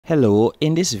Hello,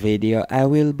 in this video I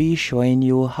will be showing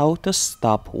you how to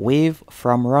stop Waze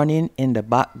from running in the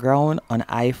background on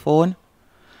iPhone.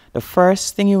 The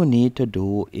first thing you need to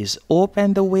do is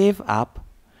open the Waze app.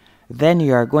 Then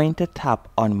you are going to tap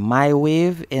on My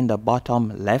Waze in the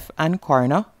bottom left hand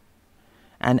corner.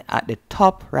 And at the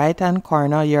top right hand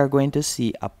corner you are going to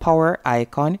see a power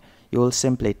icon. You will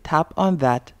simply tap on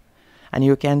that. And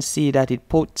you can see that it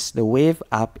puts the Waze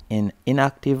app in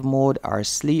inactive mode or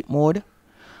sleep mode.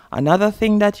 Another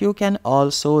thing that you can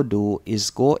also do is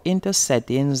go into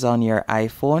settings on your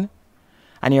iPhone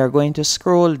and you're going to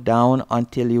scroll down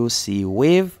until you see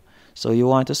Waze. So you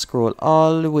want to scroll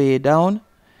all the way down.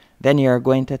 Then you're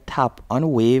going to tap on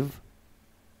Waze.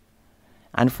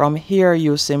 And from here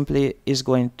you simply is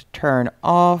going to turn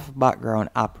off background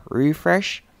app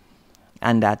refresh.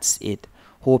 And that's it.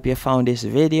 Hope you found this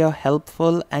video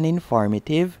helpful and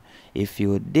informative. If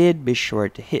you did, be sure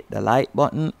to hit the like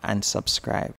button and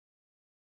subscribe.